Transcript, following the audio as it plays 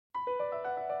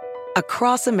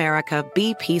Across America,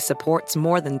 BP supports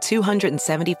more than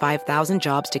 275,000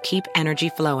 jobs to keep energy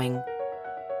flowing.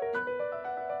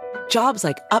 Jobs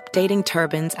like updating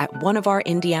turbines at one of our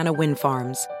Indiana wind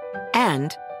farms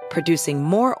and producing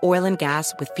more oil and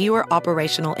gas with fewer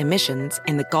operational emissions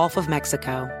in the Gulf of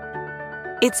Mexico.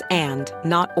 It's and,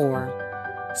 not or.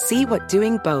 See what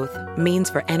doing both means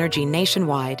for energy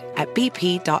nationwide at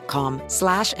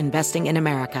bp.com/investing in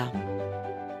America.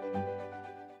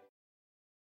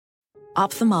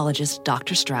 Ophthalmologist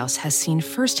Dr. Strauss has seen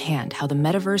firsthand how the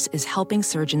metaverse is helping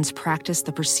surgeons practice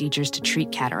the procedures to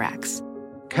treat cataracts.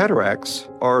 Cataracts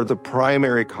are the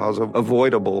primary cause of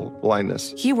avoidable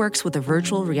blindness. He works with a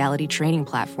virtual reality training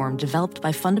platform developed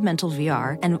by Fundamental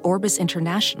VR and Orbis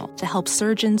International to help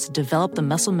surgeons develop the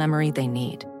muscle memory they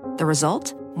need. The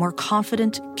result? More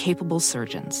confident, capable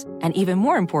surgeons. And even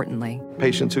more importantly,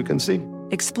 Patients who can see.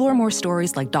 explore more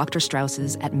stories like Dr.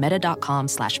 Strauss's at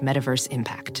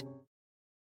meta.com/metaverseimpact.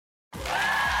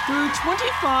 Through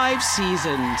 25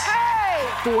 seasons,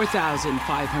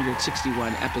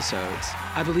 4,561 episodes,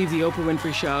 I believe The Oprah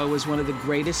Winfrey Show was one of the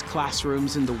greatest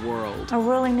classrooms in the world. I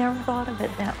really never thought of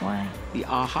it that way. The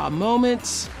aha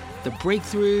moments, the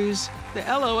breakthroughs, the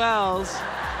LOLs,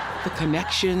 the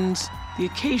connections, the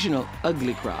occasional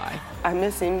ugly cry. I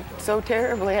miss him so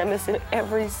terribly. I miss him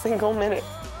every single minute.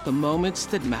 The moments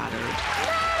that mattered.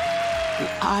 The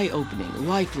eye-opening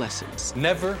life lessons.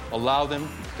 Never allow them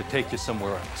to take you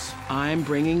somewhere else. I'm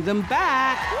bringing them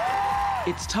back.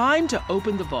 It's time to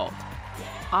open the vault.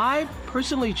 I've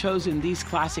personally chosen these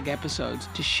classic episodes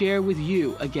to share with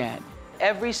you again.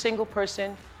 Every single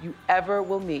person you ever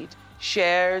will meet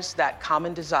shares that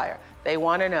common desire. They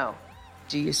want to know,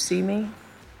 do you see me?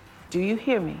 Do you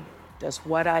hear me? Does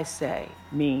what I say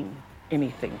mean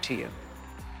anything to you?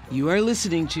 You are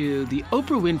listening to The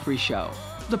Oprah Winfrey Show,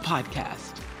 the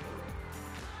podcast.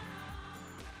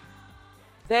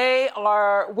 They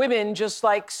are women just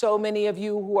like so many of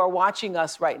you who are watching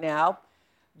us right now.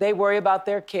 They worry about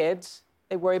their kids.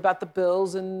 They worry about the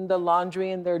bills and the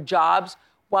laundry and their jobs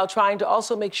while trying to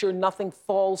also make sure nothing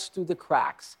falls through the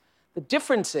cracks. The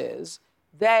difference is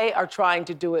they are trying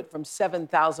to do it from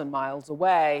 7,000 miles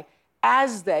away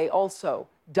as they also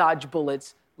dodge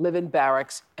bullets, live in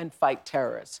barracks, and fight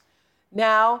terrorists.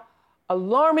 Now,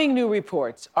 alarming new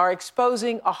reports are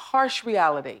exposing a harsh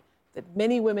reality that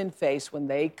many women face when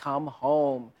they come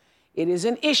home. It is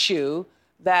an issue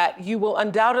that you will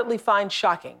undoubtedly find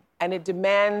shocking, and it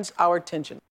demands our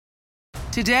attention.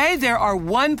 Today, there are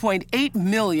 1.8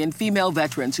 million female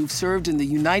veterans who've served in the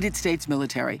United States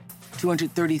military.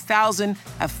 230,000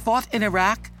 have fought in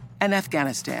Iraq and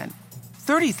Afghanistan.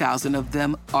 30,000 of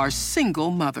them are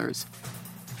single mothers.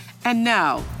 And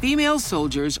now, female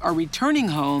soldiers are returning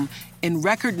home in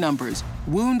record numbers,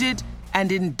 wounded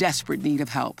and in desperate need of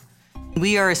help.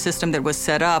 We are a system that was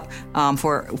set up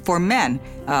for men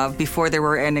before there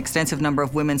were an extensive number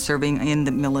of women serving in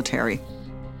the military.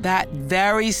 That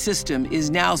very system is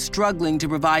now struggling to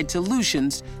provide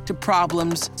solutions to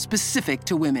problems specific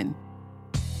to women.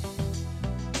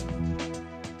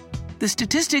 The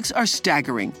statistics are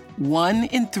staggering. 1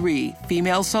 in 3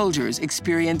 female soldiers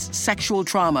experience sexual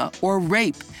trauma or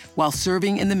rape while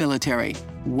serving in the military.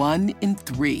 1 in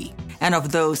 3. And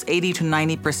of those, 80 to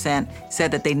 90%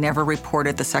 said that they never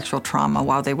reported the sexual trauma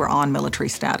while they were on military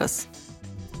status.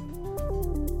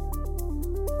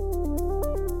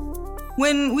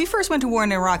 When we first went to war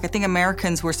in Iraq, I think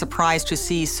Americans were surprised to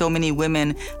see so many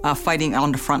women fighting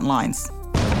on the front lines.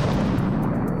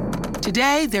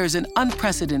 Today, there's an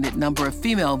unprecedented number of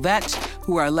female vets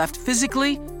who are left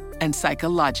physically and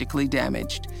psychologically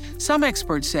damaged. Some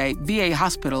experts say VA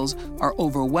hospitals are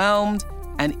overwhelmed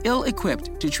and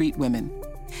ill-equipped to treat women.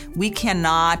 We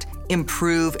cannot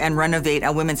improve and renovate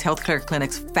our women's healthcare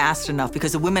clinics fast enough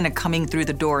because the women are coming through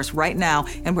the doors right now,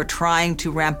 and we're trying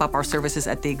to ramp up our services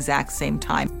at the exact same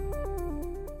time.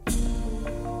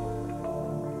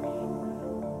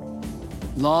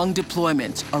 Long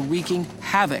deployments are wreaking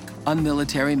havoc on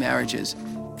military marriages.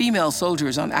 Female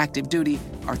soldiers on active duty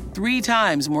are 3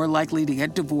 times more likely to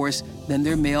get divorced than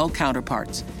their male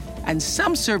counterparts. And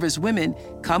some service women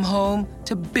come home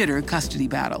to bitter custody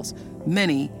battles.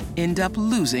 Many end up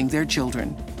losing their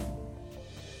children.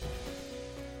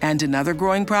 And another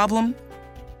growing problem?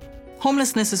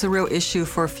 Homelessness is a real issue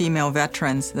for female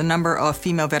veterans. The number of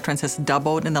female veterans has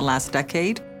doubled in the last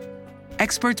decade.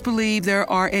 Experts believe there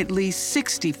are at least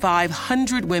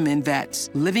 6,500 women vets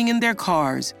living in their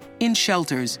cars, in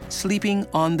shelters, sleeping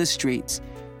on the streets.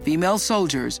 Female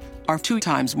soldiers are 2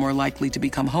 times more likely to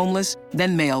become homeless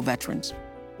than male veterans.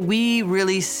 We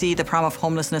really see the problem of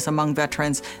homelessness among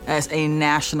veterans as a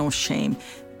national shame.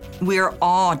 We're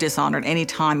all dishonored any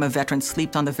time a veteran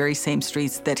sleeps on the very same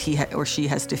streets that he or she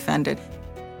has defended.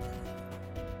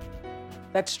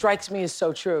 That strikes me as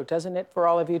so true, doesn't it, for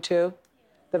all of you too?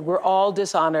 That we're all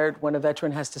dishonored when a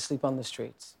veteran has to sleep on the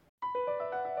streets.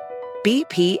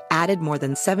 BP added more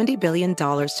than $70 billion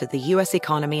to the U.S.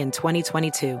 economy in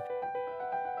 2022.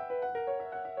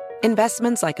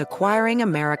 Investments like acquiring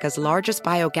America's largest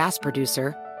biogas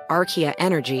producer, Archaea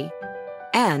Energy,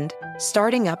 and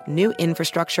starting up new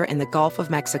infrastructure in the Gulf of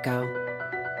Mexico.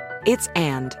 It's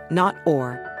and, not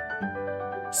or.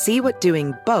 See what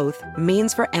doing both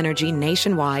means for energy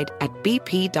nationwide at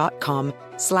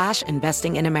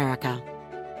bp.com/investing in America.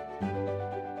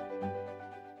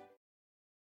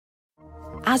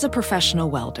 As a professional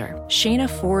welder, Shayna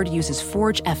Ford uses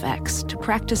Forge FX to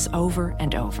practice over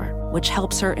and over, which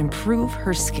helps her improve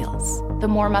her skills. The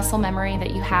more muscle memory that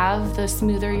you have, the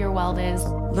smoother your weld is.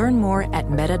 Learn more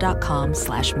at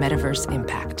meta.com/metaverse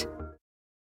impact.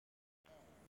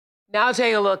 Now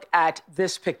take a look at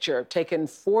this picture taken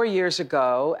 4 years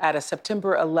ago at a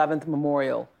September 11th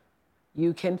memorial.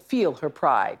 You can feel her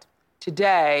pride.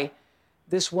 Today,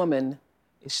 this woman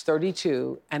is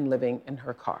 32 and living in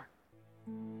her car.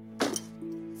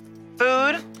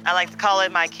 Food, I like to call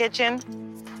it my kitchen.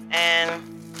 And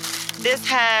this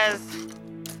has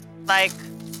like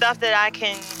stuff that I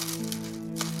can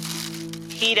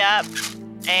heat up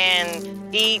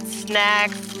and eat,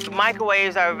 snacks.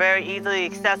 Microwaves are very easily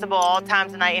accessible all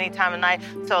times of night, any time of night.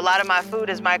 So a lot of my food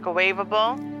is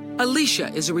microwavable. Alicia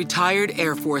is a retired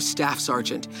Air Force staff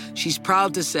sergeant. She's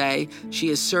proud to say she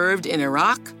has served in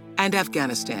Iraq and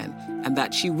Afghanistan and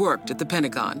that she worked at the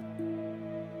Pentagon.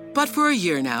 But for a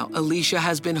year now, Alicia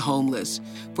has been homeless.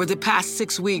 For the past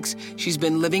 6 weeks, she's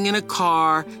been living in a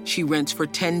car she rents for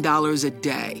 $10 a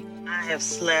day. I have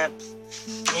slept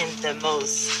in the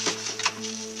most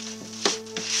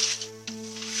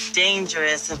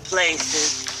dangerous of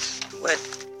places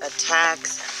with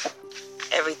attacks and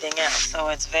everything else. So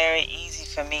it's very easy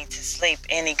for me to sleep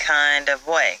any kind of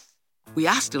way. We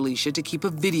asked Alicia to keep a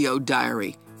video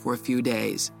diary for a few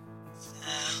days.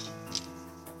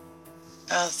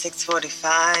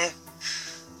 6:45.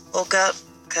 Woke up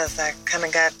because I kind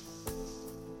of got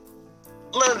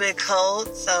a little bit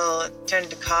cold, so turned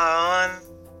the car on.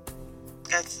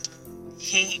 Got some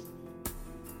heat.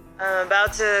 I'm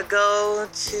about to go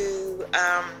to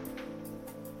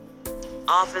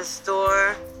office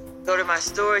store, go to my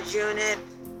storage unit,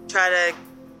 try to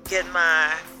get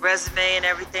my resume and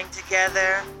everything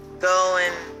together, go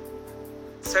and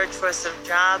search for some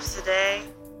jobs today.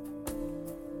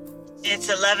 It's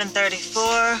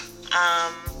 11:34.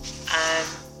 I'm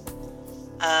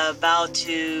about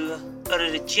to go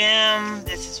to the gym.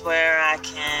 This is where I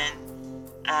can,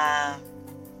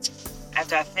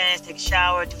 after I finish, take a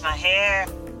shower, do my hair,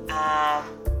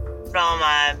 put on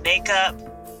my makeup.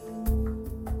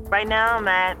 Right now I'm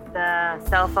at the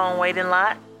cell phone waiting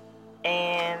lot,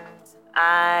 and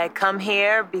I come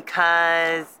here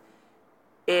because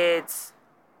it's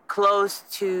close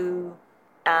to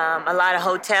a lot of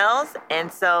hotels,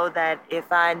 and so that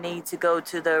if I need to go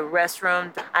to the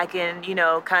restroom, I can,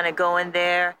 kind of go in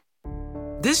there.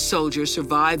 This soldier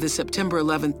survived the September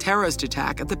 11th terrorist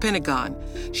attack at the Pentagon.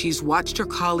 She's watched her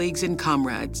colleagues and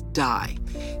comrades die.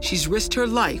 She's risked her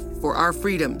life for our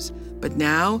freedoms. But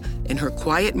now, in her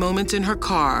quiet moments in her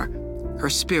car, her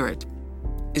spirit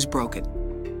is broken.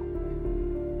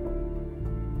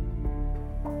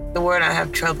 The word I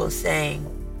have trouble saying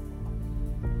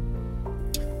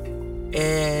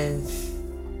is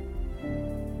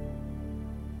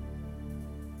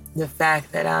the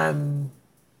fact that I'm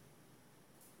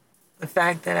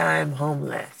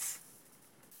homeless.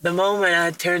 The moment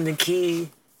I turn the key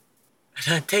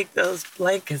and I take those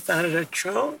blankets out of the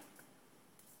trunk,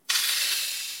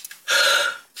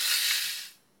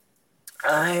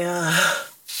 I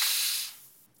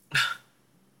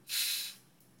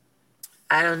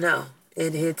don't know.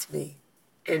 It hits me.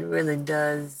 It really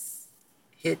does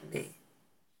hit me.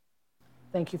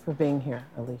 Thank you for being here,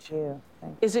 Alicia.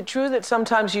 Thank you. Is it true that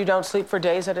sometimes you don't sleep for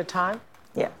days at a time?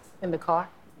 Yes. In the car?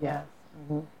 Yes.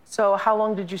 Mm-hmm. So how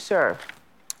long did you serve?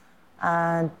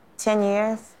 10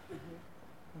 years.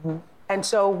 Mm-hmm. And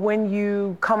so when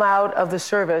you come out of the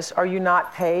service, are you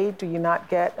not paid? Do you not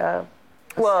get a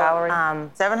salary?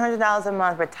 $700 a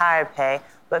month retired pay,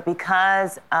 but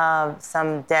because of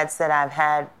some debts that I've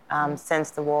had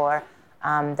since the war,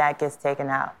 that gets taken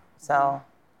out.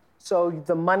 So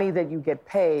the money that you get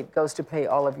paid goes to pay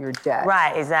all of your debt.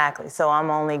 Right, exactly. So I'm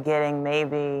only getting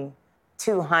maybe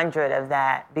 200 of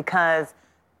that because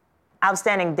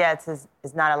outstanding debts is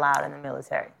not allowed in the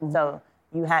military. Mm-hmm. So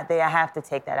I have to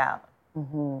take that out.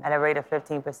 at a rate of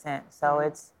 15%. So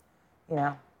it's, you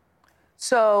know.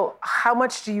 So how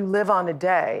much do you live on a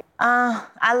day?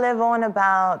 I live on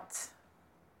about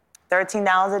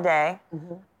 $13 a day.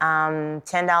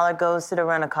 $10 goes to the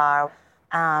rent-a-car.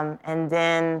 And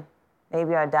then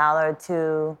maybe $1 or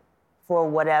 $2 for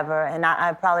whatever. And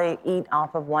I probably eat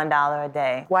off of $1 a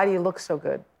day. Why do you look so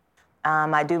good?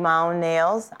 I do my own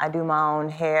nails. I do my own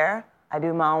hair. I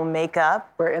do my own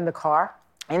makeup. We're in the car?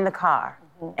 In the car.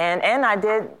 And I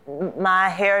did my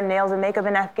hair, nails, and makeup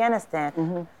in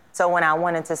Afghanistan. So when I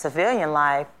went into civilian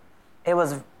life, it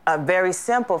was very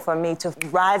simple for me to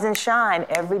rise and shine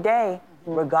every day,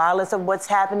 regardless of what's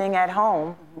happening at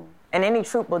home. And any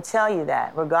troop will tell you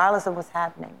that, regardless of what's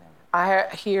happening. I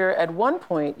hear at one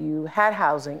point you had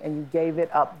housing and you gave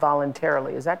it up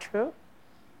voluntarily. Is that true?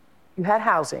 You had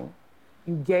housing,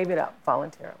 you gave it up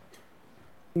voluntarily.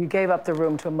 You gave up the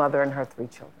room to a mother and her 3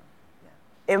 children.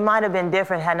 It might have been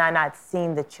different had I not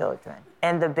seen the children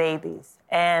and the babies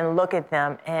and look at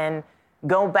them and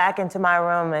go back into my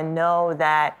room and know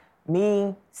that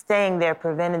me staying there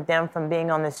prevented them from being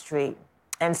on the street.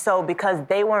 And so because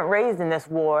they weren't raised in this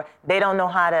war, they don't know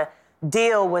how to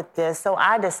deal with this. So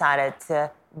I decided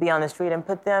to be on the street and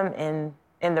put them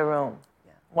in the room.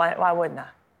 Why wouldn't I?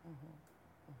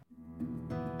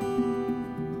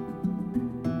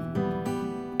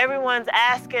 Everyone's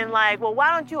asking, like, well, why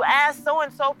don't you ask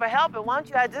so-and-so for help, and why don't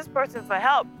you ask this person for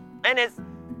help? And it's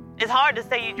hard to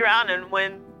say you're drowning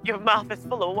when your mouth is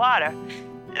full of water.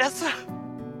 That's what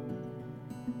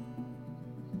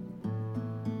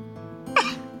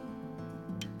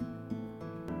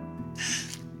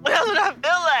I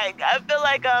feel like. I feel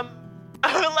like I'm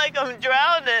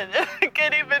drowning. I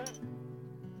can't even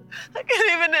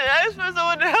ask for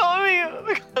someone to help me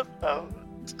because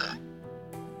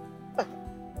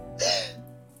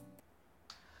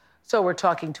So we're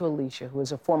talking to Alicia, who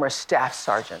is a former staff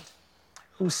sergeant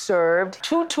who served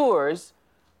 2 tours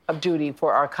of duty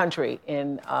for our country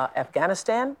in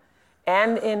Afghanistan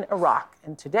and in Iraq.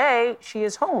 And today, she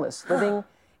is homeless, living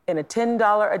in a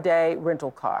 $10 a day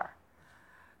rental car.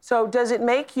 So does it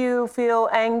make you feel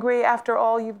angry after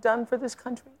all you've done for this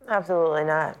country? Absolutely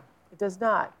not. It does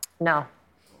not? No.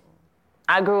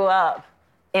 I grew up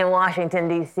in Washington,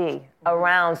 D.C.,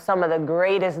 around some of the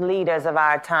greatest leaders of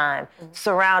our time,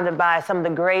 surrounded by some of the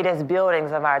greatest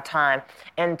buildings of our time.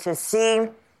 And to see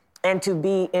and to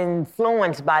be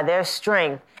influenced by their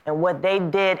strength and what they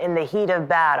did in the heat of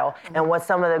battle and what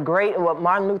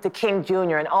Martin Luther King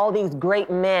Jr. and all these great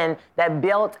men that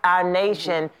built our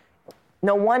nation,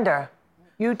 no wonder.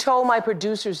 You told my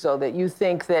producers, though, that you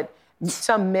think that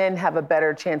some men have a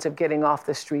better chance of getting off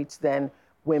the streets than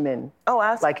women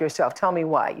like yourself. Tell me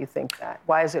why you think that.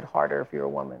 Why is it harder if you're a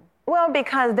woman? Well,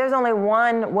 because there's only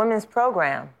one women's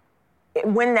program.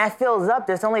 When that fills up,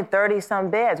 there's only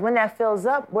 30-some beds. When that fills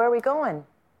up, where are we going?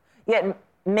 Yet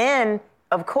men,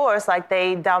 of course, like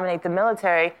they dominate the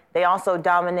military, they also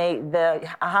dominate the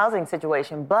housing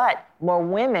situation. But more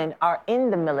women are in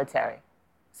the military.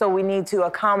 So we need to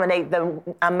accommodate the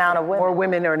amount of women. More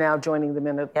women are now joining the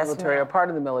military or part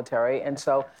of the military, and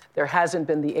so there hasn't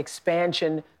been the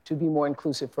expansion to be more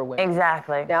inclusive for women.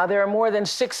 Exactly. Now, there are more than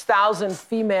 6,000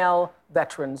 female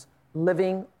veterans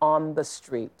living on the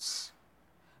streets.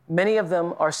 Many of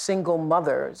them are single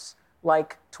mothers,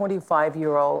 like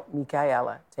 25-year-old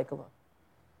Micaela. Take a look.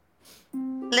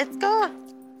 Let's go.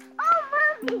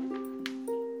 Oh, Mommy.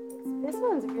 This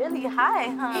one's really high,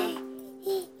 huh?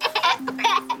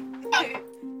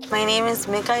 My name is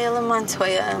Micaela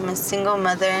Montoya. I'm a single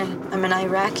mother. I'm an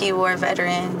Iraqi war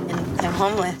veteran, and I'm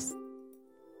homeless.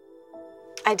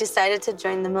 I decided to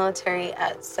join the military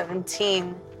at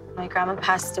 17. My grandma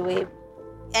passed away.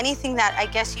 Anything that I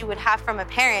guess you would have from a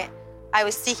parent, I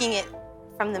was seeking it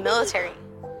from the military.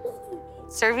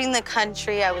 Serving the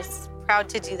country, I was proud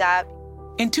to do that.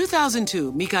 In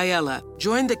 2002, Micaela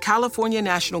joined the California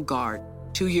National Guard.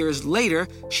 2 years later,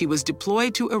 she was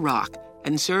deployed to Iraq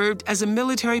and served as a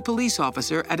military police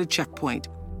officer at a checkpoint.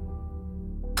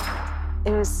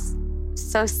 It was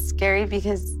so scary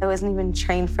because I wasn't even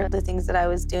trained for the things that I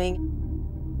was doing.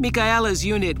 Micaela's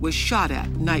unit was shot at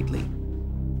nightly.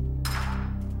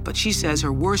 But she says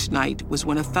her worst night was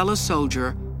when a fellow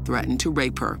soldier threatened to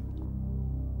rape her.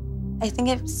 I think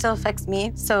it still affects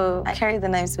me, so I carry the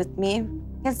knives with me.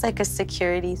 It's like a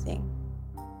security thing.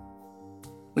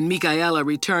 When Micaela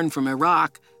returned from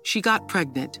Iraq, she got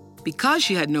pregnant. Because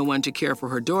she had no one to care for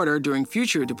her daughter during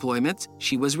future deployments,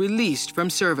 she was released from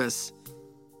service.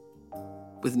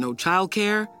 With no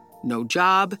childcare, no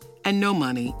job, and no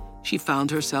money, she found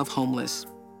herself homeless.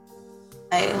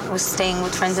 I was staying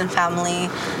with friends and family,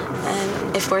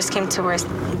 and if worse came to worse,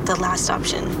 the last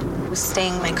option was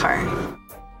staying in my car.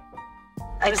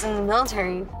 I was in the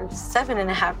military for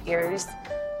 7.5 years,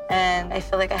 and I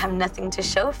feel like I have nothing to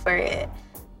show for it.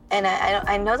 And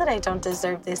I know that I don't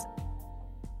deserve this.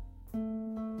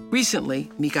 Recently,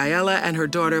 Micaela and her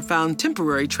daughter found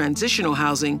temporary transitional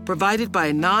housing provided by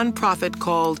a nonprofit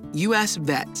called U.S.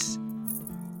 Vets.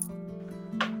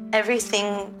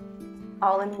 Everything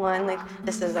all in one, like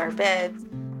this is our bed,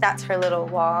 that's her little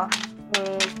wall.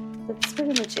 That's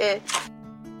pretty much it.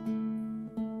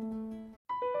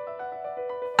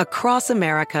 Across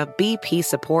America, BP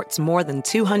supports more than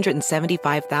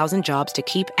 275,000 jobs to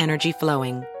keep energy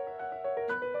flowing.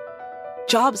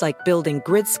 Jobs like building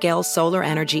grid-scale solar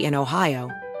energy in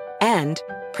Ohio and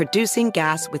producing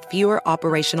gas with fewer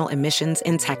operational emissions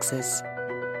in Texas.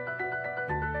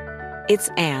 It's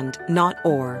and, not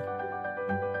or.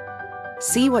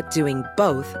 See what doing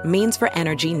both means for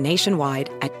energy nationwide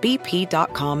at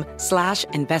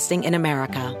bp.com/investing in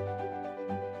America.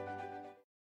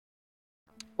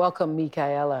 Welcome,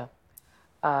 Micaela.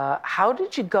 How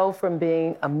did you go from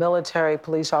being a military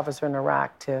police officer in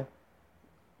Iraq to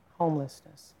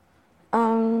homelessness?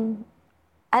 I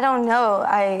don't know.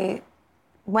 I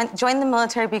joined the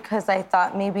military because I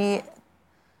thought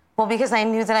because I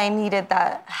knew that I needed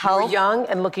that help. You were young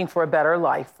and looking for a better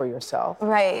life for yourself.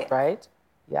 Right. Right?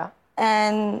 Yeah.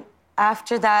 And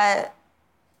after that,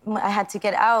 I had to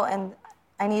get out, and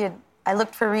I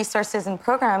looked for resources and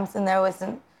programs, and there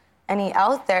wasn't any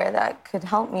out there that could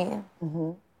help me.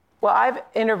 Mm-hmm. Well, I've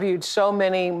interviewed so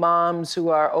many moms who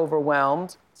are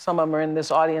overwhelmed. Some of them are in this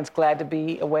audience glad to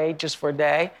be away just for a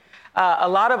day. A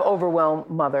lot of overwhelmed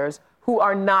mothers who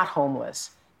are not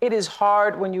homeless. It is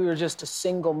hard when you are just a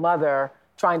single mother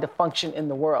trying to function in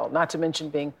the world, not to mention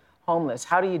being homeless.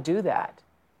 How do you do that?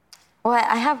 Well,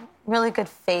 I have really good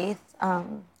faith.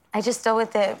 I just deal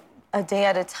with it a day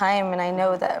at a time, and I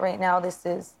know that right now this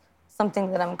is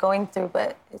something that I'm going through,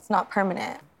 but it's not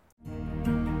permanent.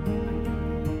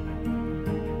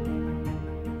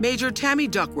 Major Tammy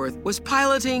Duckworth was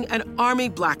piloting an Army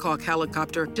Black Hawk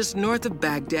helicopter just north of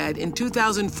Baghdad in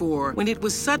 2004 when it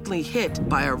was suddenly hit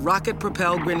by a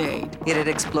rocket-propelled grenade. It had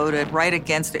exploded right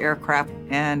against the aircraft,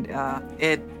 and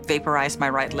it vaporized my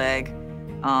right leg,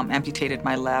 amputated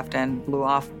my left, and blew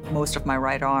off most of my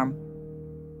right arm.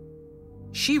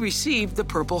 She received the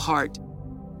Purple Heart.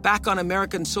 Back on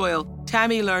American soil,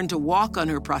 Tammy learned to walk on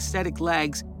her prosthetic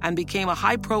legs and became a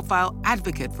high-profile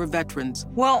advocate for veterans.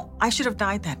 Well, I should have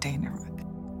died that day in Iraq.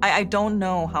 I don't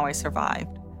know how I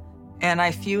survived. And I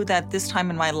feel that this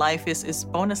time in my life is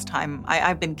bonus time.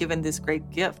 I've been given this great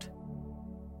gift.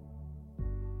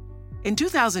 In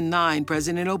 2009,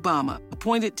 President Obama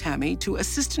appointed Tammy to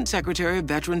Assistant Secretary of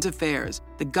Veterans Affairs,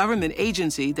 the government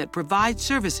agency that provides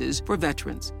services for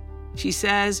veterans. She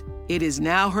says it is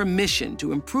now her mission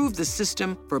to improve the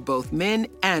system for both men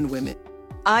and women.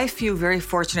 I feel very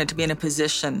fortunate to be in a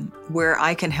position where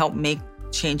I can help make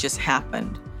changes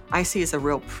happen. I see it as a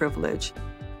real privilege.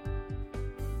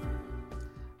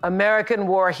 American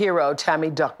war hero Tammy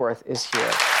Duckworth is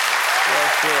here.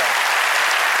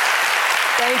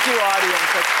 Thank you,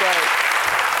 audience. That's great.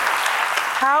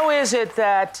 How is it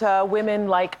that women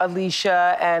like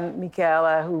Alicia and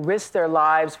Micaela, who risk their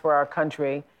lives for our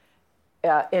country,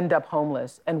 end up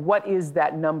homeless? And what is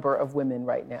that number of women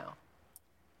right now?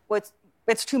 Well,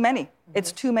 it's too many. Mm-hmm.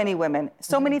 It's too many women.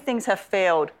 So many things have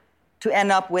failed to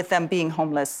end up with them being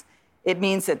homeless. It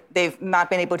means that they've not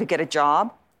been able to get a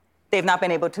job. They've not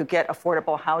been able to get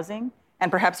affordable housing.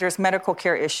 And perhaps there's medical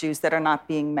care issues that are not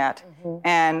being met. Mm-hmm.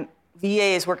 And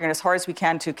VA is working as hard as we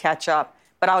can to catch up.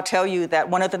 But I'll tell you that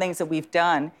one of the things that we've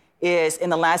done is in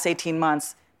the last 18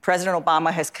 months, President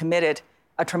Obama has committed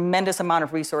a tremendous amount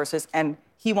of resources, and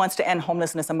he wants to end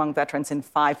homelessness among veterans in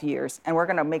 5 years. And we're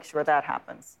going to make sure that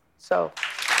happens. So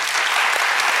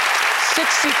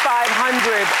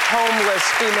 6,500 homeless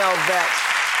female vets.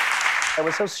 I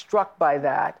was so struck by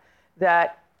that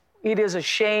it is a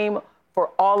shame for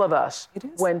all of us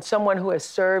when someone who has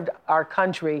served our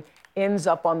country ends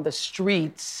up on the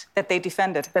streets. That they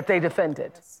defended.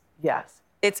 Yes.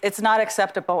 It's not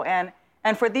acceptable. And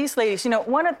for these ladies,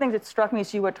 one of the things that struck me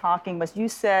as you were talking was you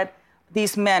said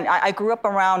these men, I grew up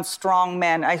around strong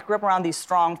men. I grew up around these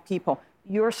strong people.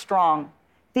 You're strong.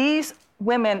 These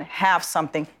women have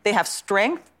something. They have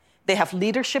strength. They have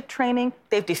leadership training.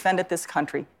 They've defended this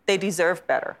country. They deserve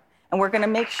better. And we're going to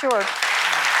make sure.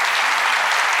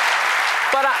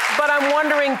 But I'm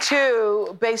wondering,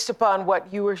 too, based upon what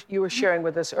you were sharing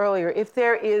with us earlier, if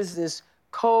there is this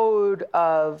code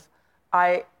of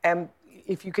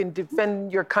if you can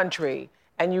defend your country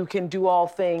and you can do all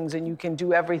things and you can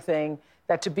do everything,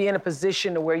 that to be in a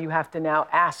position where you have to now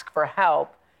ask for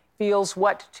help feels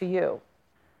what to you?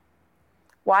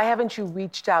 Why haven't you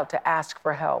reached out to ask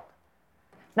for help?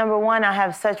 Number one, I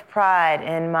have such pride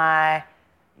in my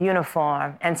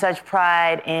uniform and such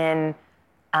pride in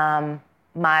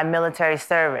my military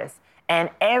service. And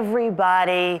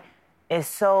everybody is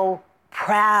so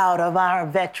proud of our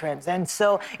veterans. And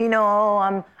so, you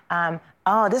know,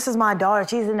 oh, this is my daughter,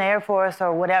 she's in the Air Force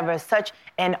or whatever. Such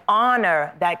an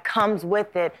honor that comes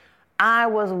with it. I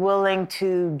was willing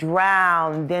to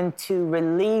drown than to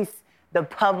release the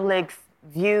public's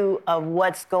view of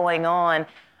what's going on.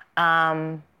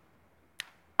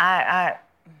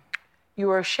 You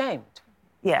were ashamed.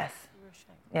 Yes. You were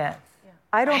ashamed. Yes. Yeah.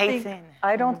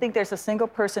 I don't think there's a single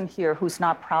person here who's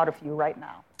not proud of you right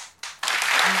now.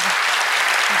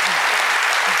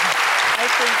 I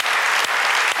think,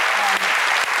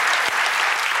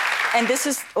 and this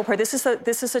is, Oprah,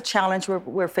 this is a challenge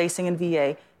we're facing in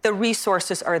VA. The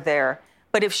resources are there,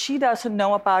 but if she doesn't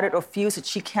know about it or feels that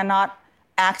she cannot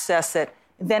access it,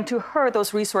 then to her,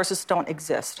 those resources don't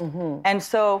exist. And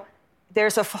so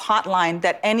there's a hotline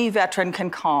that any veteran can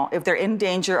call if they're in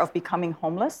danger of becoming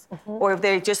homeless or if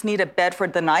they just need a bed for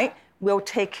the night. We'll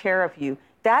take care of you.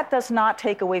 That does not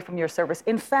take away from your service.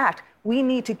 In fact, we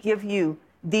need to give you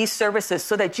these services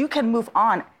so that you can move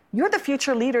on. You're the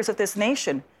future leaders of this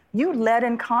nation. You led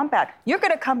in combat. You're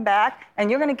going to come back and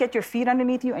you're going to get your feet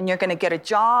underneath you and you're going to get a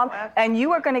job and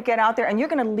you are going to get out there and you're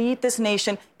going to lead this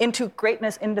nation into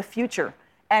greatness in the future.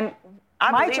 And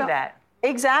I believe that.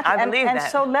 Exactly. I believe that.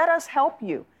 And so let us help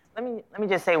you. Let me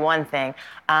just say one thing.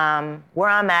 Where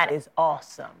I'm at is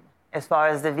awesome as far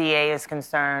as the VA is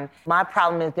concerned. My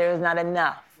problem is there is not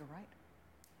enough. You're right.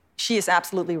 She is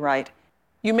absolutely right.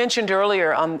 You mentioned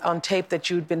earlier on tape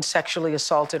that you'd been sexually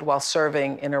assaulted while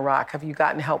serving in Iraq. Have you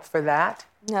gotten help for that?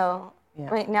 No. Yeah.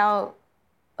 Right now,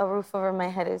 a roof over my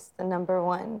head is the number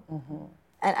one.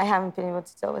 And I haven't been able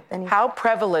to deal with anything. How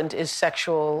prevalent is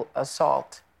sexual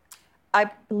assault?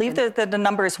 I believe that the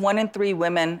number is 1 in 3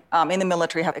 women in the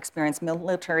military have experienced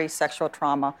military sexual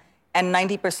trauma, and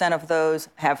 90% of those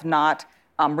have not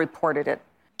reported it.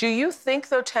 Do you think,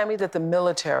 though, Tammy, that the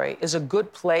military is a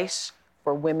good place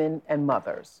for women and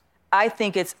mothers? I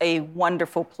think it's a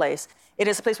wonderful place. It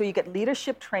is a place where you get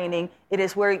leadership training. It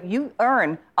is where you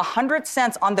earn 100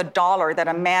 cents on the dollar that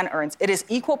a man earns. It is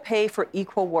equal pay for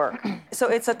equal work. So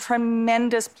it's a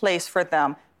tremendous place for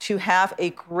them to have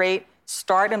a great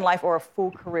start in life or a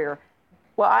full career.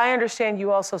 Well, I understand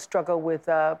you also struggle with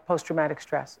post-traumatic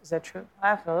stress. Is that true?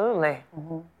 Absolutely.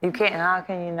 You can't, how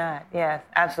can you not? Yes,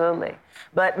 absolutely.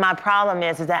 But my problem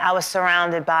is that I was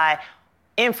surrounded by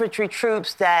infantry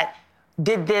troops that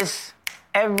did this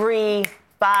every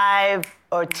 5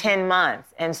 or 10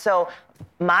 months. And so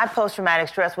my post-traumatic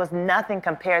stress was nothing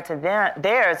compared to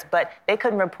theirs, but they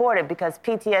couldn't report it because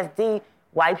PTSD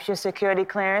wipes your security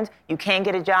clearance. You can't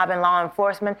get a job in law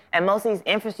enforcement. And most of these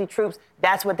infantry troops,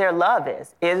 that's what their love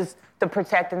is to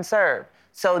protect and serve.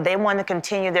 So they want to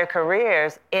continue their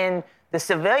careers in the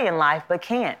civilian life, but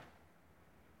can't.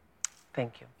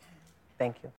 Thank you.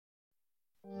 Thank you.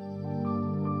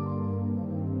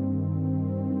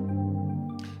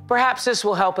 Perhaps this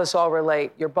will help us all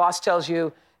relate. Your boss tells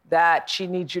you that she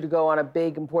needs you to go on a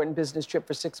big, important business trip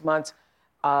for 6 months,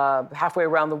 halfway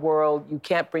around the world. You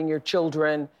can't bring your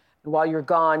children. And while you're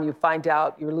gone, you find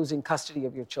out you're losing custody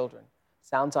of your children.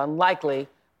 Sounds unlikely,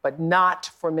 but not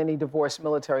for many divorced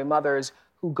military mothers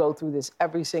who go through this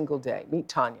every single day. Meet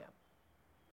Tanya.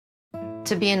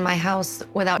 To be in my house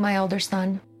without my older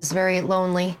son is very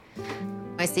lonely.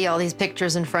 I see all these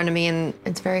pictures in front of me, and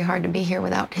it's very hard to be here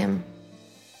without him.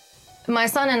 My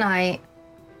son and I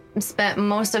spent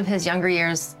most of his younger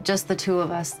years, just the two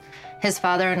of us. His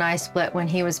father and I split when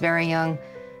he was very young,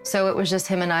 so it was just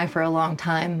him and I for a long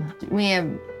time. We have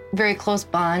a very close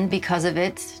bond because of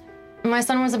it. My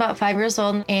son was about 5 years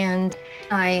old, and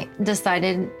I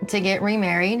decided to get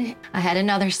remarried. I had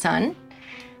another son,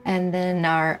 and then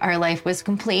our life was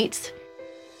complete.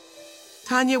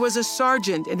 Tanya was a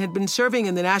sergeant and had been serving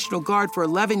in the National Guard for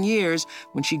 11 years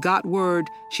when she got word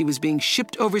she was being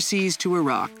shipped overseas to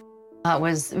Iraq. It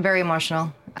was very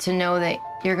emotional to know that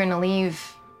you're going to leave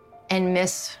and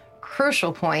miss a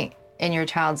crucial point in your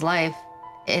child's life,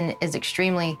 and is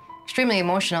extremely, extremely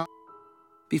emotional.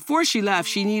 Before she left,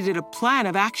 she needed a plan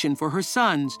of action for her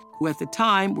sons, who at the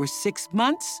time were 6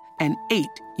 months and 8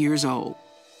 years old.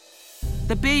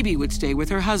 The baby would stay with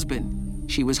her husband.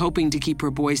 She was hoping to keep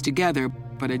her boys together,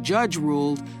 but a judge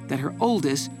ruled that her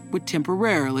oldest would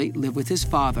temporarily live with his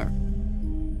father.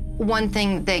 One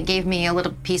thing that gave me a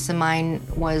little peace of mind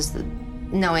was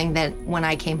knowing that when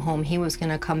I came home, he was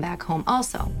going to come back home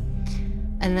also.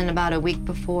 And then about a week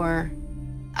before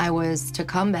I was to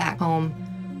come back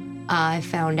home, I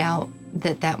found out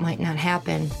that that might not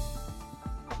happen.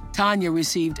 Tanya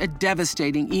received a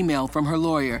devastating email from her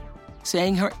lawyer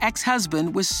saying her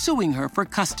ex-husband was suing her for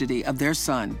custody of their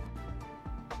son.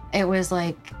 It was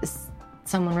like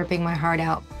someone ripping my heart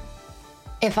out.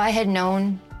 If I had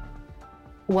known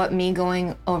what me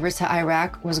going over to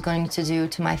Iraq was going to do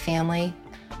to my family,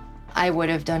 I would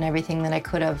have done everything that I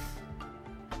could have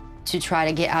to try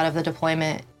to get out of the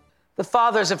deployment. The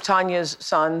fathers of Tanya's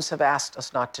sons have asked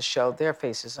us not to show their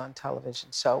faces on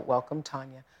television, so welcome,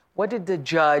 Tanya. What did the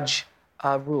judge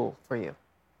rule for you?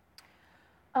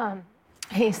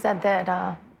 He said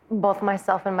that both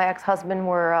myself and my ex-husband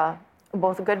were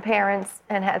both good parents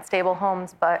and had stable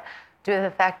homes, but due to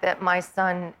the fact that my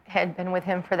son had been with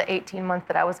him for the 18 months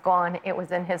that I was gone, it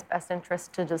was in his best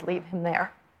interest to just leave him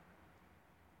there.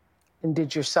 And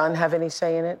did your son have any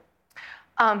say in it?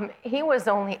 He was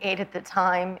only 8 at the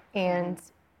time, and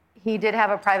he did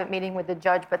have a private meeting with the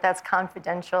judge, but that's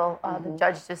confidential. The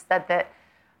judge just said that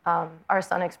our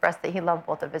son expressed that he loved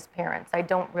both of his parents. I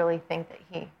don't really think that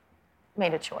he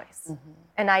made a choice.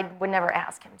 And I would never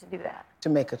ask him to do that. To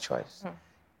make a choice.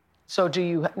 So do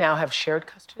you now have shared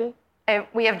custody?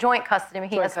 We have joint custody.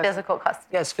 He has physical custody.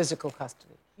 Yes, physical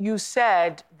custody. You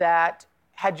said that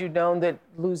had you known that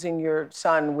losing your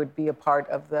son would be a part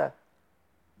of the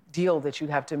deal that you'd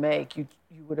have to make, you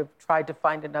would have tried to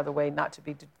find another way not to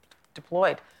be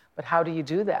deployed. But how do you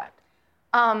do that?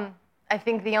 I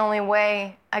think the only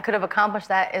way I could have accomplished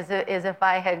that is if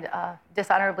I had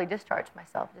dishonorably discharged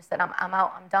myself. Just said, I'm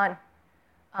out, I'm done.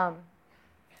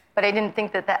 But I didn't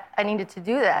think that I needed to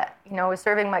do that. You know, I was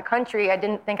serving my country. I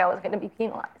didn't think I was going to be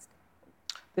penalized.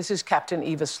 This is Captain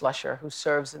Eva Slusher, who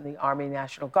serves in the Army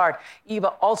National Guard. Eva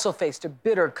also faced a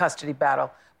bitter custody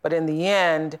battle, but in the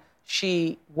end,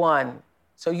 she won.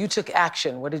 So you took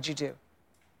action. What did you do?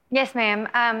 Yes,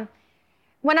 ma'am.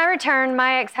 When I returned,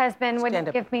 my ex-husband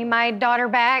would give me my daughter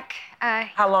back.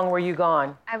 How long were you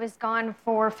gone? I was gone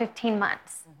for 15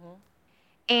 months.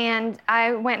 And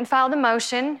I went and filed a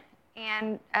motion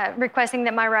and requesting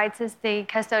that my rights as the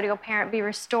custodial parent be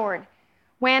restored.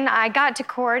 When I got to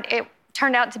court, it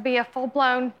turned out to be a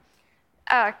full-blown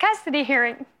custody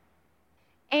hearing.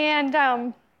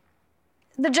 And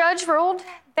the judge ruled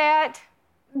that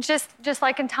just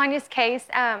like in Tanya's case,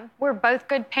 we're both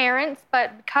good parents,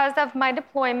 but because of my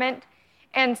deployment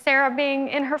and Sarah being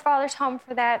in her father's home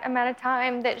for that amount of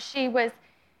time, that she was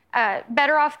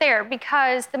better off there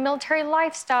because the military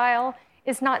lifestyle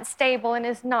is not stable and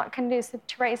is not conducive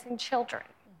to raising children.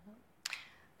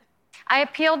 I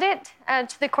appealed it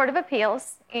to the Court of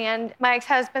Appeals, and my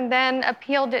ex-husband then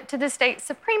appealed it to the state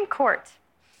Supreme Court.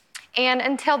 And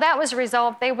until that was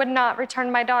resolved, they would not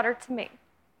return my daughter to me.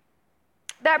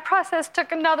 That process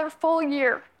took another full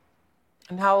year.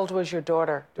 And how old was your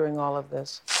daughter during all of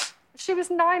this? She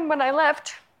was 9 when I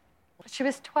left. She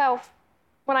was 12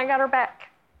 when I got her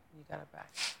back. You got her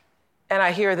back. And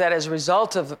I hear that as a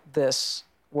result of this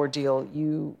ordeal,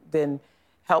 you then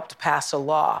helped pass a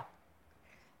law.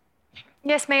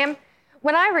 Yes, ma'am.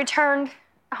 When I returned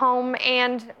home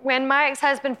and when my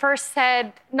ex-husband first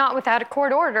said, not without a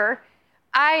court order,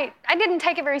 I didn't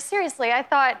take it very seriously. I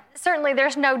thought, certainly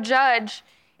there's no judge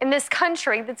in this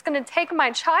country that's going to take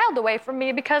my child away from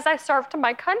me because I served to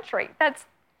my country.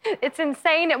 It's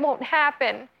insane. It won't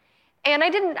happen. And I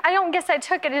don't guess I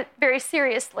took it very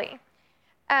seriously.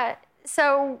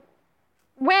 So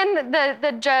when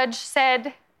the judge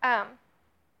said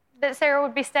that Sarah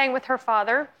would be staying with her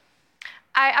father,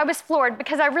 I was floored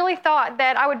because I really thought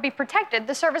that I would be protected.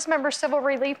 The Service Member Civil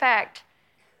Relief Act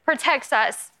protects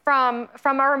us from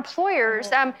our employers.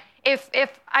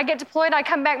 If I get deployed, I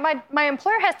come back, my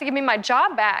employer has to give me my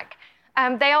job back.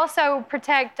 They also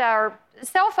protect our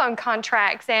cell phone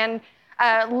contracts and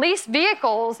lease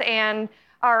vehicles and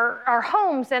our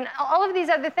homes and all of these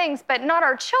other things, but not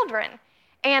our children.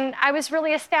 And I was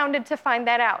really astounded to find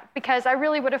that out because I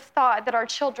really would have thought that our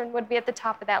children would be at the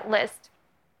top of that list.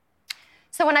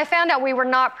 So when I found out we were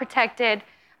not protected,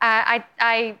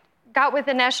 I got with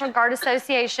the National Guard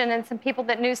Association and some people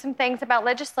that knew some things about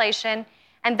legislation,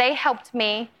 and they helped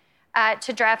me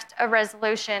to draft a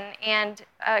resolution. And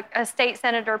a state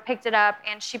senator picked it up,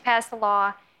 and she passed a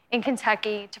law in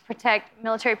Kentucky to protect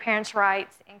military parents'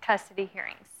 rights in custody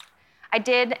hearings. I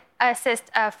did assist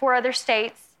 4 other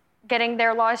states getting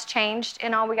their laws changed.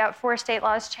 In all, we got 4 state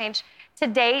laws changed. To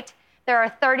date, there are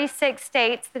 36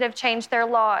 states that have changed their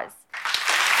laws.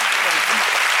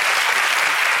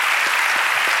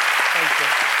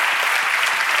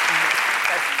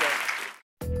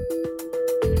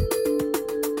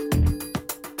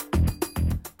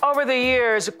 Over the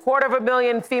years,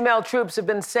 250,000 female troops have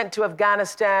been sent to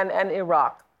Afghanistan and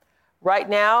Iraq. Right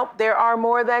now, there are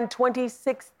more than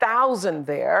 26,000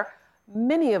 there.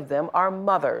 Many of them are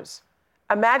mothers.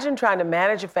 Imagine trying to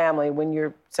manage a family when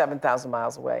you're 7,000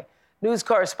 miles away. News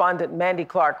correspondent Mandy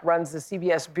Clark runs the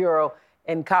CBS bureau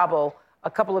in Kabul.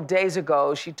 A couple of days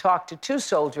ago, she talked to two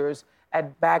soldiers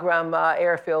at Bagram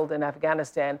airfield in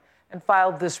Afghanistan and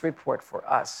filed this report for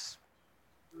us.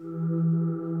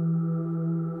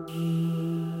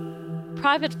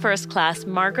 Private First Class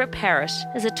Margaret Parrish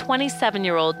is a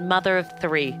 27-year-old mother of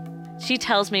three. She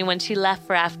tells me when she left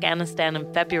for Afghanistan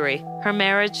in February, her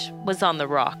marriage was on the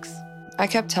rocks. I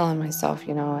kept telling myself,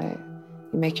 you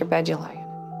make your bed, you lie in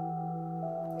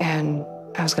it. And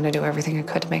I was going to do everything I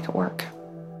could to make it work.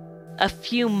 A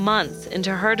few months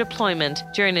into her deployment,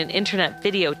 during an internet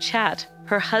video chat,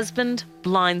 her husband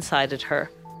blindsided her.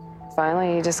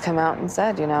 Finally, he just came out and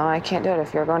said, I can't do it.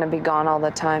 If you're going to be gone all the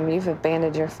time, you've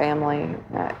abandoned your family,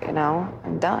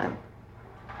 I'm done.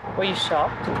 Were you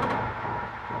shocked?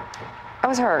 I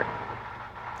was hurt.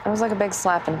 It was like a big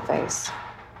slap in the face.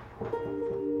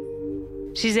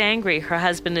 She's angry her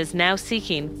husband is now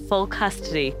seeking full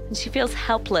custody, and she feels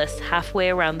helpless halfway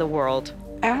around the world.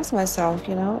 I asked myself,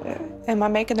 am I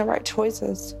making the right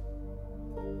choices?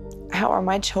 How are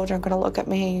my children going to look at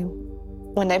me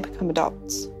when they become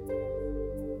adults?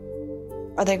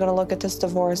 Are they going to look at this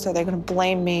divorce? Are they going to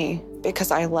blame me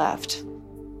because I left?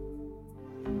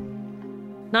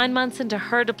 9 months into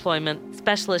her deployment,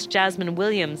 specialist Jasmine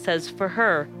Williams says for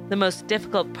her, the most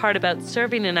difficult part about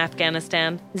serving in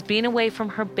Afghanistan is being away from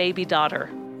her baby daughter.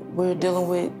 We're dealing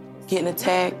with getting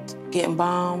attacked, getting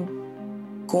bombed,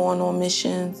 going on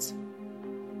missions,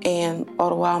 and all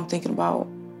the while I'm thinking about,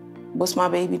 what's my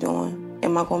baby doing?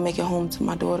 Am I going to make it home to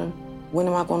my daughter? When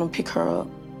am I going to pick her up?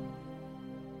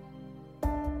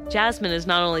 Jasmine is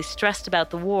not only stressed about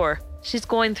the war, she's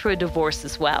going through a divorce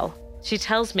as well. She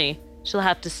tells me she'll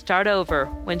have to start over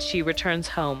when she returns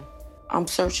home. I'm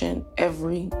searching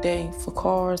every day for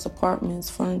cars, apartments,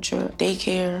 furniture,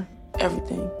 daycare,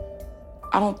 everything.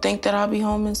 I don't think that I'll be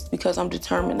homeless because I'm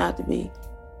determined not to be.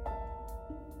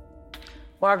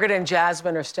 Margaret and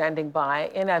Jasmine are standing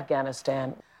by in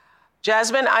Afghanistan.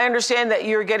 Jasmine, I understand that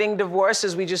you're getting divorced,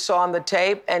 as we just saw on the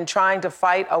tape, and trying to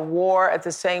fight a war at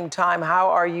the same time.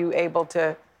 How are you able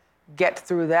to get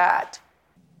through that?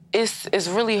 It's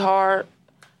really hard.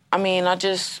 I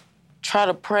just try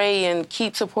to pray and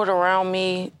keep support around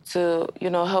me to,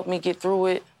 help me get through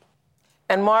it.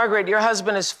 And Margaret, your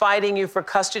husband is fighting you for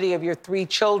custody of your 3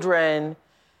 children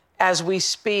as we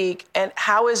speak. And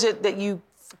how is it that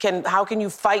how can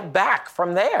you fight back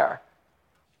from there?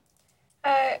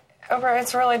 Oprah,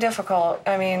 it's really difficult.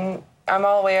 I'm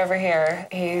all the way over here.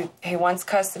 He wants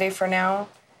custody for now.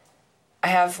 I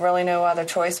have really no other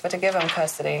choice but to give him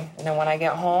custody. And then when I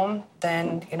get home,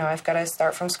 then, I've got to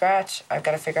start from scratch. I've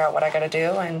got to figure out what I got to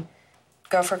do and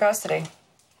go for custody.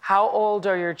 How old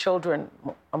are your children,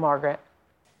 Margaret?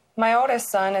 My oldest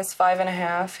son is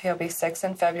 5.5. He'll be 6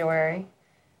 in February.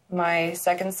 My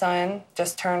second son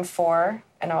just turned 4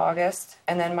 in August.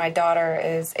 And then my daughter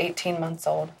is 18 months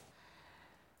old.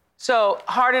 So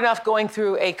hard enough going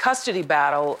through a custody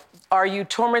battle. Are you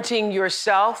tormenting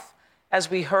yourself? As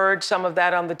we heard some of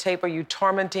that on the tape, are you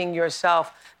tormenting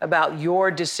yourself about your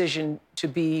decision to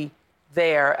be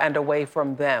there and away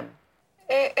from them?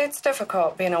 It's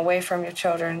difficult being away from your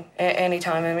children at any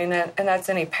time. And that's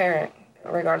any parent,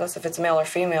 regardless if it's male or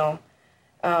female.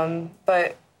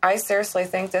 But I seriously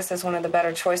think this is one of the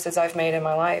better choices I've made in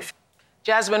my life.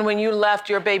 Jasmine, when you left,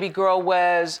 your baby girl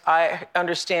was, I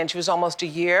understand, she was almost a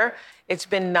year. It's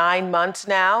been 9 months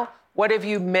now. What have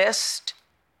you missed?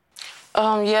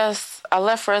 Yes, I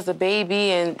left her as a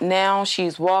baby, and now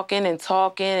she's walking and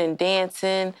talking and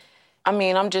dancing.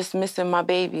 I'm just missing my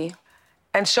baby.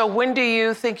 And so when do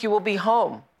you think you will be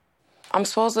home? I'm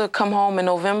supposed to come home in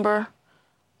November.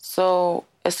 So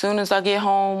as soon as I get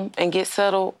home and get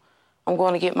settled, I'm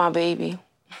going to get my baby.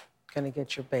 Going to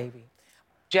get your baby.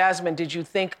 Jasmine, did you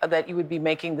think that you would be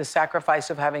making the sacrifice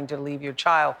of having to leave your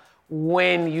child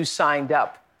when you signed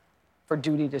up for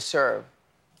duty to serve?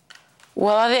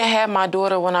 Well, I didn't have my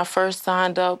daughter when I first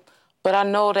signed up, but I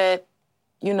know that,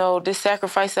 this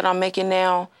sacrifice that I'm making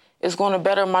now is going to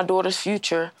better my daughter's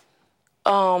future.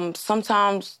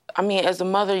 Sometimes, as a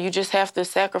mother, you just have to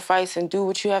sacrifice and do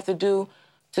what you have to do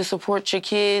to support your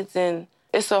kids, and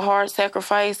it's a hard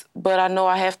sacrifice, but I know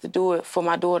I have to do it for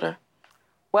my daughter.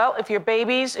 Well, if your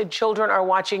babies and children are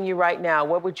watching you right now,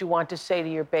 what would you want to say to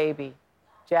your baby?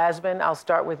 Jasmine, I'll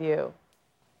start with you.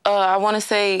 I want to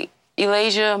say,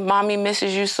 Elijah, Mommy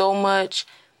misses you so much,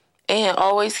 and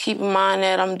always keep in mind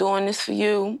that I'm doing this for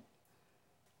you,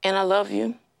 and I love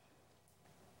you.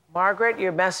 Margaret,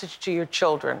 your message to your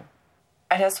children.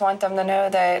 I just want them to know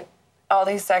that all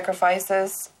these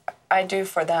sacrifices I do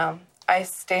for them. I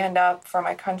stand up for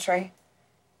my country,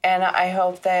 and I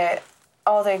hope that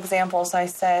all the examples I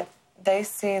set, they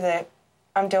see that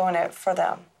I'm doing it for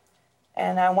them.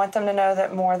 And I want them to know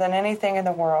that more than anything in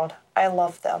the world, I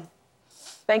love them.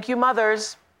 Thank you,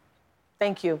 mothers.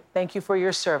 Thank you. Thank you for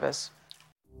your service.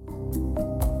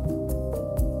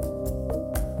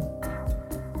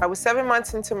 I was 7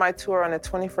 months into my tour on the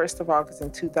 21st of August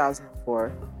in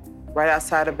 2004, right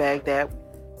outside of Baghdad.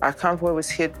 Our convoy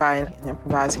was hit by an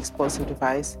improvised explosive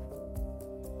device.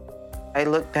 I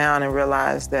looked down and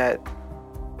realized that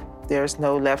there's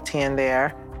no left hand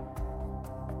there.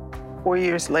 4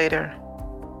 years later,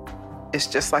 it's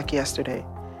just like yesterday.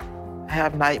 I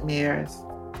have nightmares.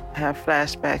 I have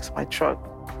flashbacks. My truck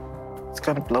is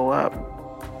gonna blow up.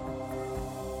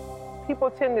 People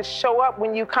tend to show up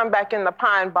when you come back in the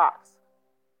pine box.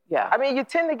 Yeah. I mean, you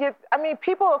tend to get,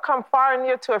 people will come far and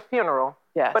near to a funeral.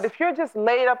 Yes. But if you're just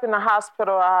laid up in the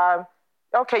hospital,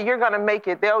 okay, you're gonna make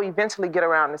it. They'll eventually get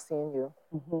around to seeing you.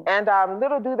 Mm-hmm. And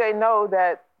little do they know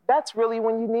that that's really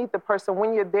when you need the person,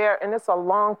 when you're there, and it's a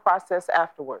long process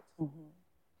afterwards. Mm-hmm.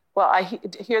 Well, I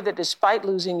hear that despite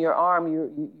losing your arm,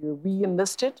 you're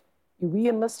re-enlisted. You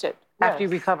re-enlisted after you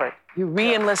recovered. You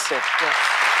re-enlisted. Yes.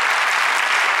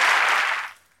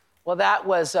 Well, that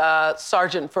was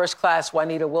Sergeant First Class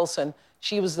Juanita Wilson.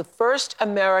 She was the first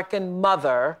American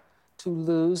mother to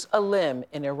lose a limb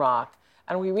in Iraq.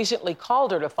 And we recently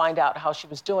called her to find out how she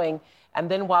was doing.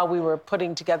 And then while we were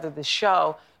putting together the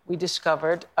show, we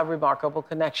discovered a remarkable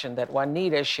connection that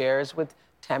Juanita shares with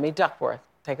Tammy Duckworth.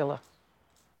 Take a look.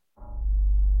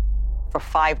 For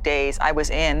 5 days, I was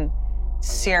in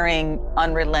searing,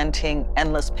 unrelenting,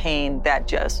 endless pain that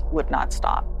just would not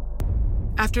stop.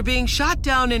 After being shot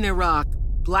down in Iraq,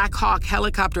 Black Hawk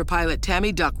helicopter pilot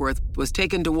Tammy Duckworth was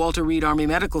taken to Walter Reed Army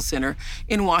Medical Center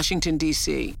in Washington,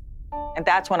 D.C. And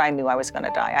that's when I knew I was going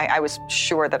to die. I was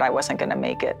sure that I wasn't going to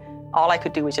make it. All I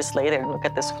could do was just lay there and look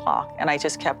at this clock. And I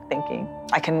just kept thinking,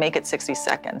 I can make it 60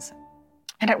 seconds.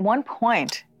 And at one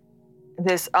point,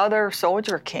 this other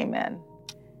soldier came in.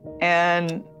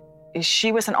 And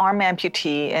she was an arm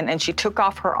amputee. And she took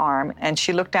off her arm. And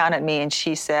she looked down at me and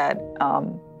she said,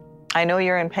 I know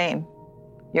you're in pain.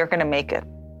 You're going to make it.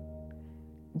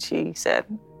 And she said,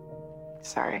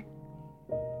 sorry.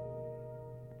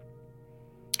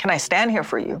 Can I stand here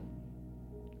for you?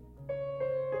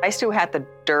 I still had the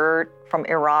dirt from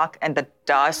Iraq and the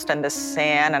dust and the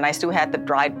sand, and I still had the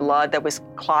dried blood that was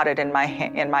clotted in my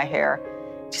hair.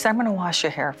 She said, I'm going to wash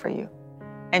your hair for you.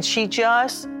 And she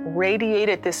just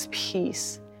radiated this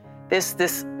peace,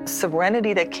 this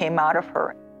serenity that came out of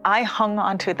her. I hung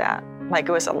on to that like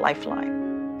it was a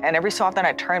lifeline. And every so often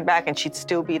I turned back and she'd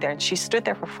still be there. And she stood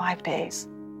there for 5 days.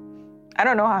 I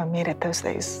don't know how I made it those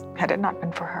days had it not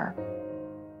been for her.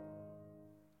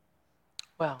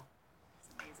 Well,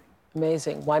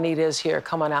 amazing. Juanita is here.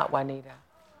 Come on out, Juanita.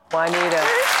 Juanita.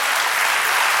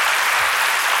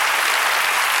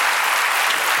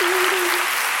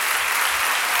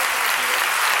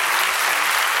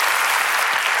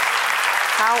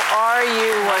 How are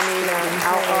you, Juanita?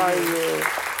 How are you?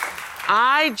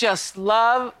 I just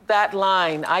love that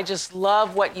line. I just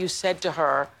love what you said to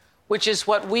her, which is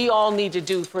what we all need to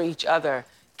do for each other.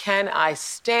 Can I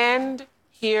stand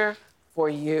here for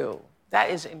you? That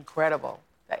is incredible.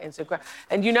 That is incredible.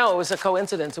 And you know, it was a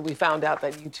coincidence that we found out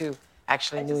that you two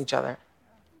actually knew each other.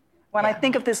 When I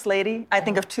think of this lady, I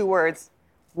think of two words,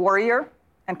 warrior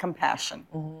and compassion.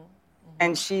 Mm-hmm. Mm-hmm.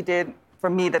 And she did for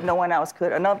me that no one else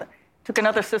could. Took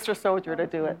another sister soldier to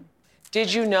do it.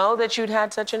 Did you know that you'd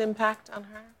had such an impact on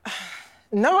her?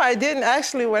 No, I didn't.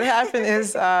 Actually, what happened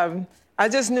is I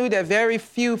just knew that very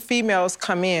few females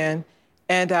come in,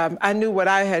 and I knew what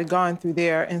I had gone through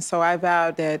there, and so I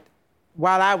vowed that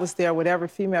while I was there, whatever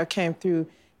female came through,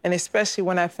 and especially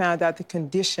when I found out the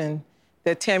condition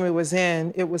that Tammy was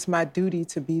in, it was my duty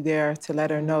to be there to let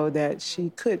her know that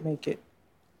she could make it.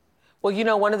 Well, you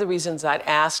know, one of the reasons I'd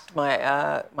asked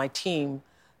my team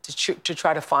to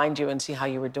try to find you and see how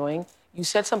you were doing, you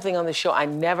said something on the show I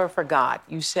never forgot.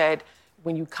 You said,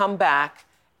 when you come back,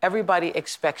 everybody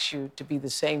expects you to be the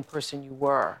same person you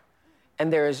were.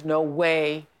 And there is no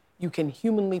way you can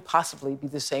humanly possibly be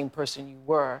the same person you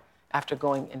were after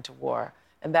going into war.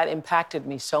 And that impacted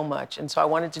me so much. And so I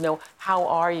wanted to know, how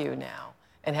are you now?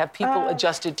 And have people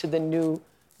adjusted to the new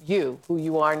you, who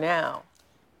you are now?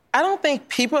 I don't think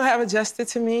people have adjusted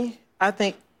to me. I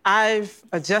think I've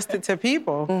adjusted to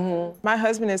people. Mm-hmm. My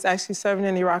husband is actually serving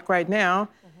in Iraq right now.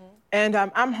 Mm-hmm. And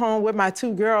I'm home with my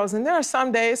two girls. And there are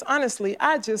some days, honestly,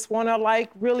 I just want to,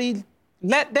 really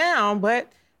let down.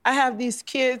 But I have these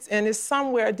kids, and it's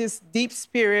somewhere this deep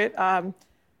spirit.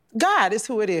 God is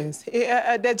who it is.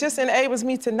 That just enables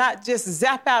me to not just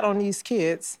zap out on these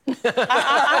kids. Because,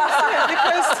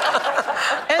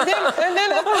 and then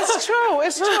it's true.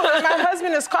 It's true. My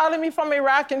husband is calling me from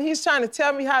Iraq, and he's trying to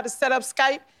tell me how to set up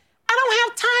Skype. I don't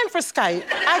have time for Skype.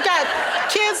 I got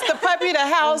kids, the puppy, the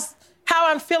house, how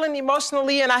I'm feeling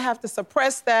emotionally, and I have to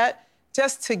suppress that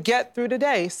just to get through the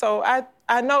day. So I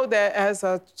know that as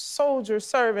a soldier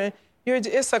serving,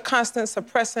 it's a constant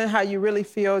suppressing how you really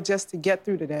feel just to get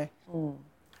through the day.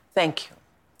 Thank you.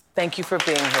 Thank you for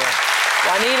being here.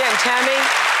 Juanita and Tammy,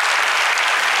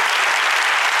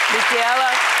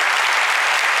 Michaela,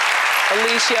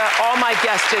 Alicia, all my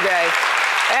guests today.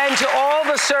 And to all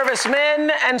the servicemen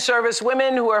and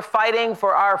servicewomen who are fighting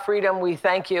for our freedom, we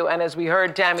thank you. And as we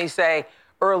heard Tammy say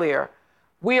earlier,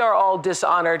 we are all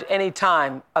dishonored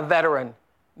anytime a veteran,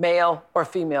 male or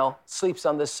female, sleeps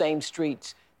on the same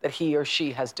streets that he or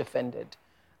she has defended.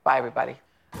 Bye, everybody.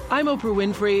 I'm Oprah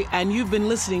Winfrey, and you've been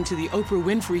listening to The Oprah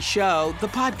Winfrey Show, the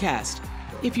podcast.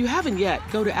 If you haven't yet,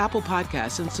 go to Apple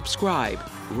Podcasts and subscribe,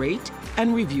 rate,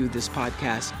 and review this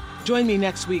podcast. Join me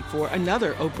next week for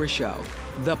another Oprah Show,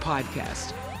 the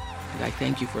podcast. And I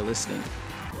thank you for listening.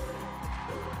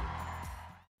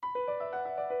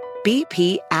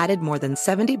 BP added more than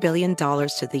 $70 billion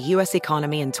to the U.S.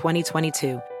 economy in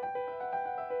 2022.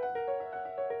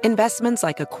 Investments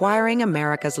like acquiring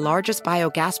America's largest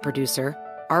biogas producer,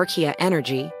 Archaea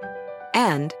Energy,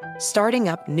 and starting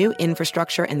up new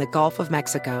infrastructure in the Gulf of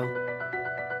Mexico.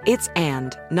 It's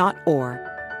and, not or.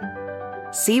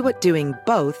 See what doing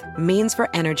both means for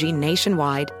energy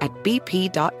nationwide at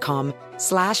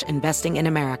bp.com/investing in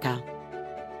America.